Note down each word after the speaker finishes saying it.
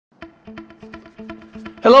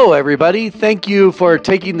Hello everybody, thank you for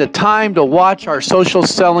taking the time to watch our social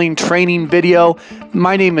selling training video.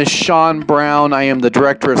 My name is Sean Brown. I am the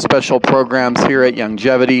Director of Special Programs here at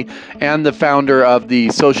Youngevity and the founder of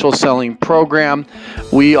the Social Selling Program.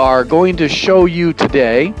 We are going to show you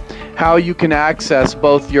today how you can access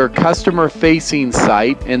both your customer-facing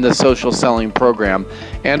site in the Social Selling Program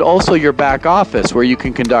and also your back office where you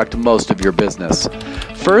can conduct most of your business.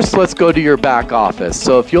 First, let's go to your back office.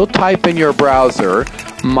 So if you'll type in your browser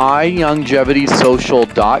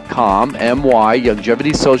myyoungevitysocial.com,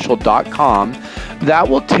 myyoungevitysocial.com, that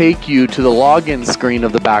will take you to the login screen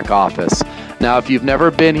of the back office. Now, if you've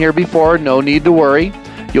never been here before, no need to worry.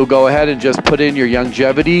 You'll go ahead and just put in your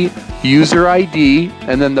Youngevity user ID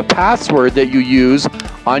and then the password that you use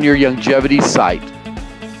on your Youngevity site.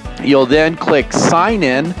 You'll then click sign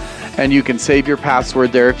in and you can save your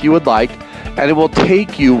password there if you would like, and it will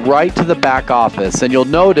take you right to the back office, and you'll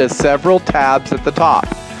notice several tabs at the top.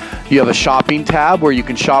 You have a shopping tab where you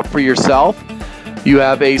can shop for yourself. You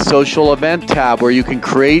have a social event tab where you can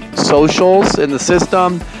create socials in the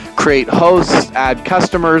system, create hosts, add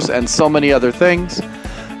customers, and so many other things.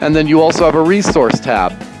 And then you also have a resource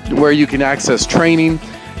tab where you can access training,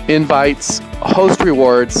 invites, host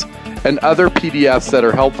rewards, and other PDFs that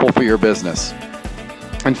are helpful for your business.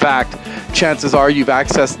 In fact, chances are you've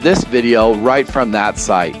accessed this video right from that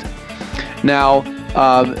site. Now,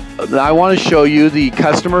 I want to show you the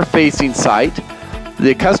customer-facing site.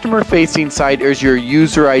 The customer-facing site is your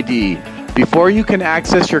user ID. Before you can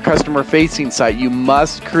access your customer-facing site, you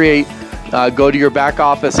must go to your back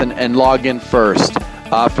office and log in first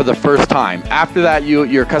for the first time. After that,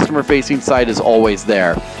 your customer-facing site is always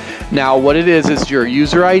there. Now, what it is your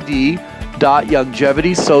user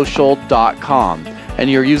ID.youngevitysocial.com. And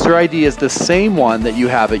your user ID is the same one that you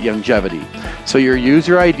have at Youngevity. So your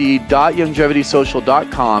user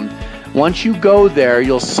ID.youngevitysocial.com, once you go there,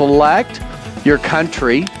 you'll select your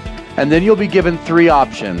country, and then you'll be given three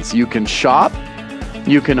options. You can shop,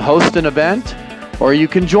 you can host an event, or you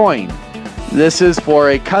can join. This is for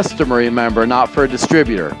a customer, remember, not for a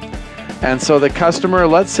distributor. And so the customer,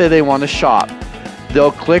 let's say they want to shop.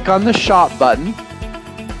 They'll click on the shop button.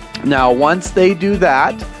 Now, once they do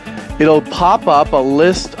that, it'll pop up a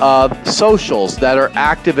list of socials that are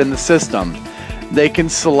active in the system. They can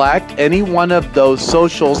select any one of those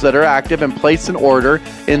socials that are active and place an order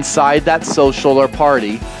inside that social or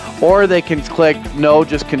party, or they can click no,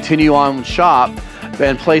 just continue on shop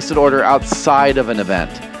and place an order outside of an event.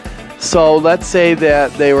 So let's say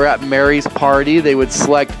that they were at Mary's party, they would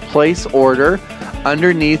select place order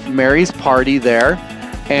underneath Mary's party there,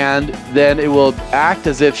 and then it will act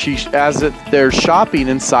as if they're shopping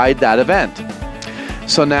inside that event.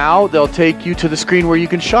 So now they'll take you to the screen where you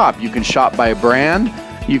can shop. You can shop by brand,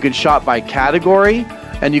 you can shop by category,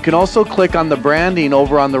 and you can also click on the branding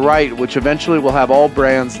over on the right, which eventually will have all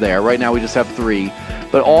brands there. Right now we just have 3,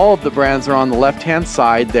 but all of the brands are on the left-hand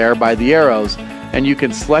side there by the arrows, and you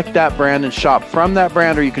can select that brand and shop from that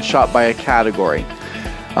brand, or you can shop by a category.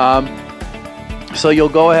 So you'll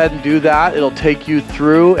go ahead and do that. It'll take you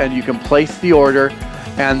through and you can place the order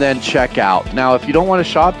and then check out. Now, if you don't want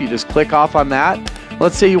to shop, you just click off on that.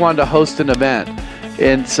 Let's say you wanted to host an event.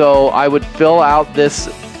 And so I would fill out this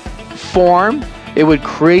form. It would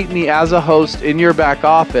create me as a host in your back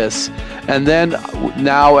office. And then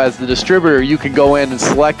now as the distributor, you can go in and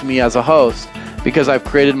select me as a host because I've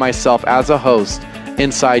created myself as a host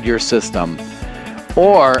inside your system.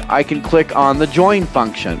 Or I can click on the join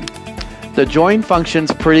function. The join function's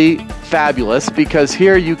pretty fabulous because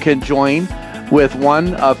here you can join with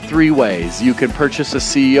one of 3 ways. You can purchase a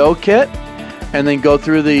CEO kit and then go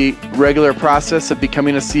through the regular process of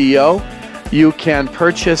becoming a CEO. You can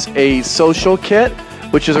purchase a social kit,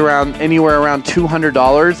 which is anywhere around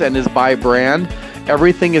 $200 and is by brand.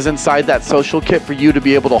 Everything is inside that social kit for you to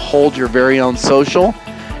be able to hold your very own social.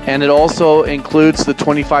 And it also includes the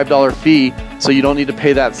 $25 fee, so you don't need to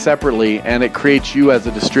pay that separately, and it creates you as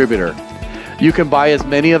a distributor. You can buy as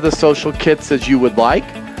many of the social kits as you would like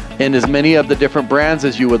and as many of the different brands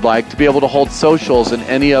as you would like to be able to hold socials in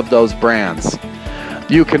any of those brands.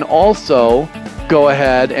 You can also go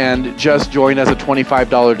ahead and just join as a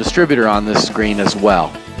 $25 distributor on this screen as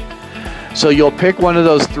well. So you'll pick one of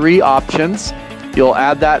those 3 options, you'll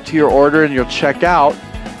add that to your order and you'll check out,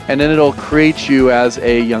 and then it'll create you as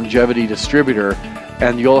a Youngevity distributor,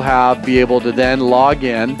 and you'll be able to then log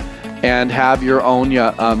in and have your own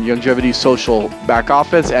Youngevity social back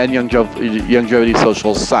office and Youngevity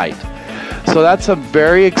social site. So that's some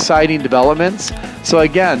very exciting developments. So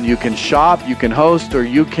again, you can shop, you can host, or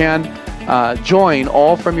you can join,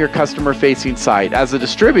 all from your customer-facing site. As a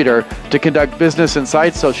distributor, to conduct business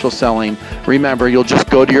inside social selling, remember, you'll just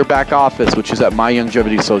go to your back office, which is at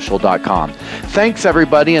myyoungevitysocial.com. Thanks,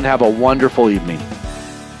 everybody, and have a wonderful evening.